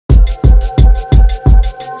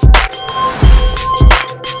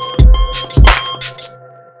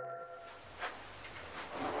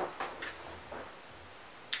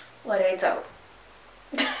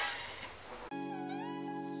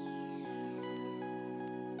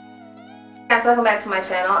Guys, welcome back to my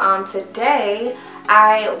channel. Today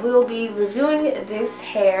I will be reviewing this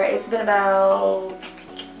hair. It's been about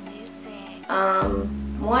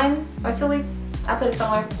 1 or 2 weeks. I put it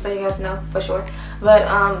somewhere so you guys know for sure.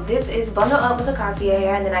 But this is bundled up with Accasia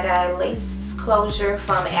hair, and then I got a lace closure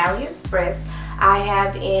from AliExpress. I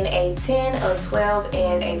have in a 10, a 12,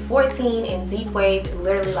 and a 14 in deep wave,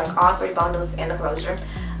 literally like all 3 bundles and the closure.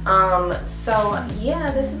 So yeah,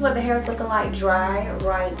 this is what the hair is looking like dry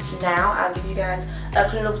right now. I'll give you guys a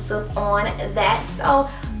close up on that. So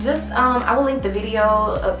just I will link the video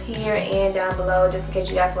up here and down below just in case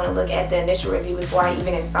you guys want to look at the initial review before I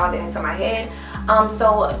even installed it into my head.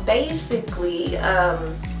 So basically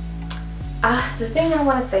the thing I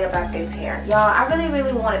want to say about this hair, y'all, I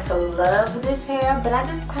really wanted to love this hair, but I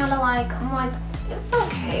just kind of I'm like, it's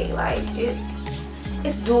okay, like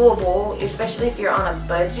it's doable, especially if you're on a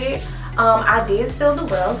budget. I did seal the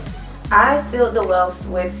wefts. I sealed the wefts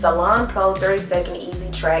with Salon Pro 30-second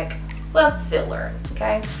Easy Track Weft Sealer.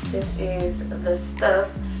 Okay, this is the stuff,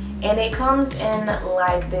 and it comes in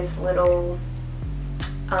like this little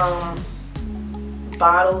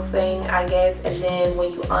bottle thing, I guess, and then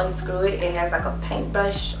when you unscrew it, it has like a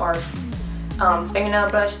paintbrush or fingernail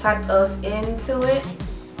brush type of end to it.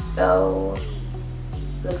 So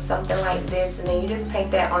looks something like this, and then you just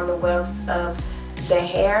paint that on the wefts of the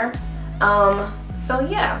hair. So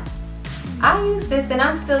yeah, I use this and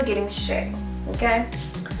I'm still getting shedding. Okay,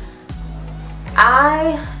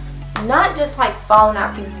 I not just like falling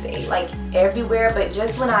out pieces like everywhere, but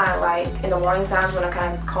just when I like in the morning times when I'm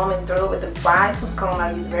kind of combing through it with the wide tooth comb.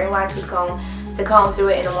 I use a very wide tooth comb to comb through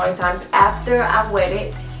it in the morning times after I've wet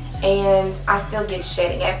it, and I still get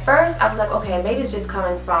shedding. At first I was like, okay, maybe it's just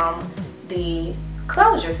coming from the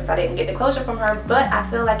closure since I didn't get the closure from her, but I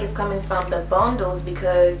feel like it's coming from the bundles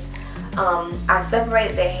because I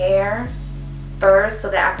separated the hair first so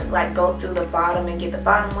that I could like go through the bottom and get the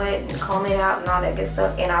bottom wet and comb it out and all that good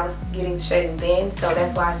stuff, and I was getting shedding then, so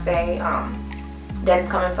that's why I say that it's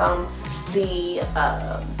coming from the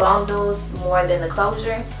bundles more than the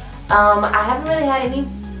closure. I haven't really had any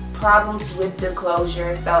problems with the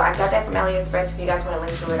closure, so I got that from AliExpress. If you guys want to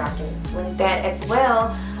link to it, I can link that as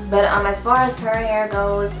well. But as far as her hair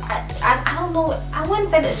goes, I don't know, I wouldn't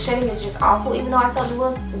say that shedding is just awful, even though I saw the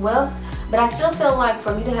wefts, but I still feel like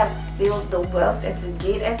for me to have sealed the wefts and to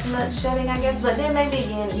get as much shedding, I guess. But then maybe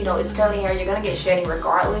again, you know, it's curly hair, you're gonna get shedding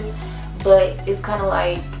regardless, but it's kind of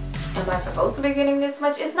like, am I supposed to be getting this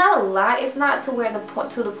much? It's not a lot. It's not to where the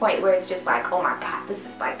point where it's just like, oh my god, this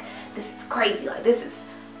is crazy, like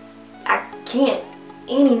I can't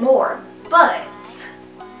anymore. But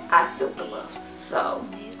I sealed the wefts, so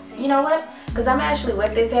you know what? Because I'm actually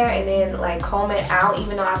wet this hair and then like comb it out.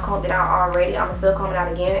 Even though I've combed it out already, I'm still combing it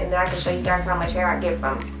out again, and then I can show you guys how much hair I get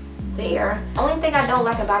from there. Only thing I don't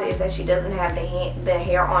like about it is that she doesn't have the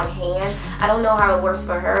hair on hand. I don't know how it works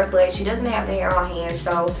for her, but she doesn't have the hair on hand,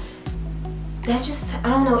 so that's just, I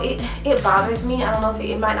don't know, it bothers me. I don't know if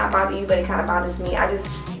it might not bother you, but it kind of bothers me. I just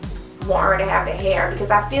want her to have the hair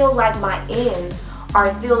because I feel like my ends are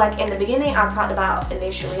still like, in the beginning I talked about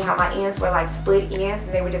initially how my ends were like split ends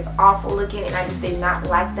and they were just awful looking, and I just did not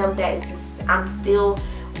like them. That is just, I'm still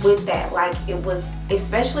with that. Like it was,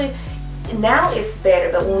 especially now it's better,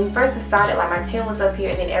 but when we first started, like my 10 was up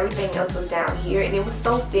here and then everything else was down here, and it was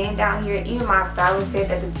so thin down here. Even my stylist said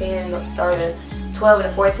that the 10 or the 12 and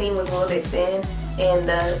the 14 was a little bit thin and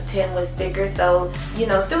the 10 was thicker. So you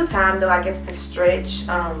know, through time though, I guess the stretch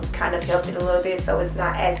kind of helped it a little bit, so it's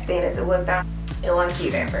not as thin as it was down. It wasn't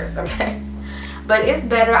cute at first, okay? But it's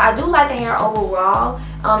better. I do like the hair overall.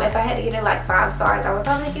 If I had to give it like 5 stars, I would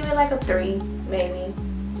probably give it like a 3, maybe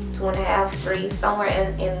 2.5, 3, somewhere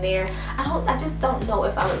in there. I just don't know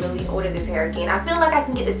if I would really order this hair again. I feel like I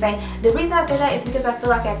can get the same. The reason I say that is because I feel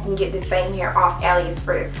like I can get the same hair off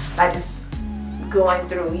AliExpress by just going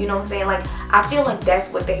through, you know what I'm saying? Like I feel like that's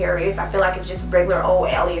what the hair is. I feel like it's just regular old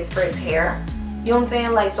AliExpress hair. You know what I'm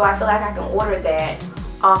saying? Like, so I feel like I can order that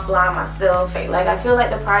offline myself. Like I feel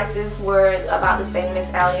like the prices were about the same as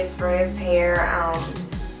AliExpress hair.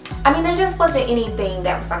 I mean, there just wasn't anything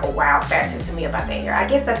that was like a wow factor to me about the hair. I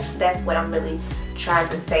guess that's what I'm really trying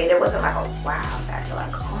to say. There wasn't like a wow factor,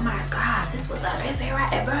 like, oh my god, this was the best hair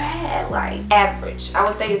I ever had. Like average, I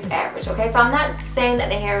would say it's average. Okay, so I'm not saying that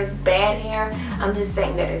the hair is bad hair, I'm just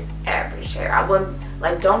saying that it's average hair. I wouldn't,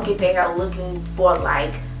 like, don't get the hair looking for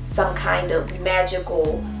like some kind of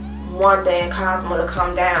magical Wanda and Cosmo to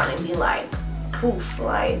come down and be like poof,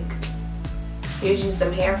 like here's you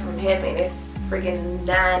some hair from heaven. It's freaking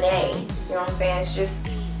 9A, you know what I'm saying? It's just,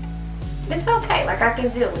 it's okay. Like I can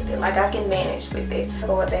deal with it, like I can manage with it.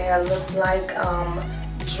 What the hair looks like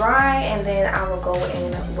dry, and then I will go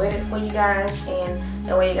and wet it for you guys, and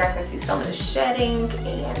that way you guys can see some of the shedding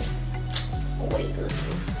and what it does.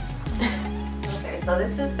 Okay, so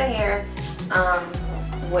this is the hair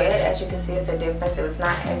wet. As you can see, it's a difference. It was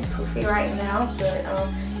not as poofy right now, but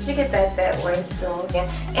you get that way soon.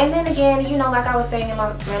 And then again, you know, like I was saying in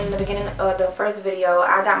the beginning of the first video,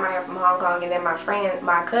 I got my hair from Hong Kong, and then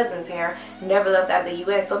my cousin's hair never left out of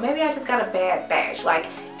the US. So maybe I just got a bad batch. Like,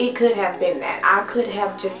 it could have been that. I could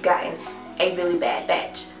have just gotten a really bad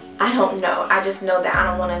batch. I don't know. I just know that I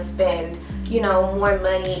don't want to spend, you know, more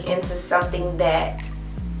money into something that,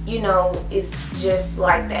 you know, is just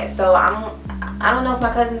like that. So I don't know if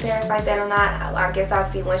my cousin's hair is like that or not. I guess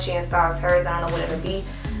I'll see when she installs hers. I don't know what it'll be.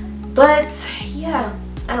 But yeah,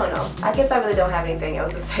 I don't know. I guess I really don't have anything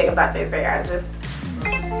else to say about this hair.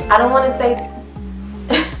 I don't want to say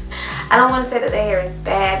I don't want to say that the hair is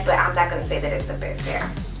bad, but I'm not going to say that it's the best hair.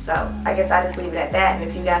 So I guess I'll just leave it at that. And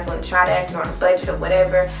if you guys want to try that, if you're on a budget or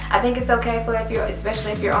whatever, I think it's okay for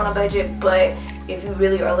especially if you're on a budget. But if you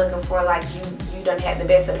really are looking for, like, you done had the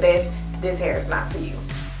best of the best, this hair is not for you.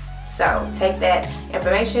 So take that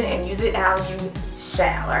information and use it how you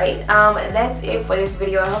shall, right? That's it for this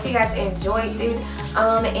video. I hope you guys enjoyed it,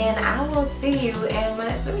 and I will see you in my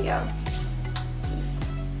next video.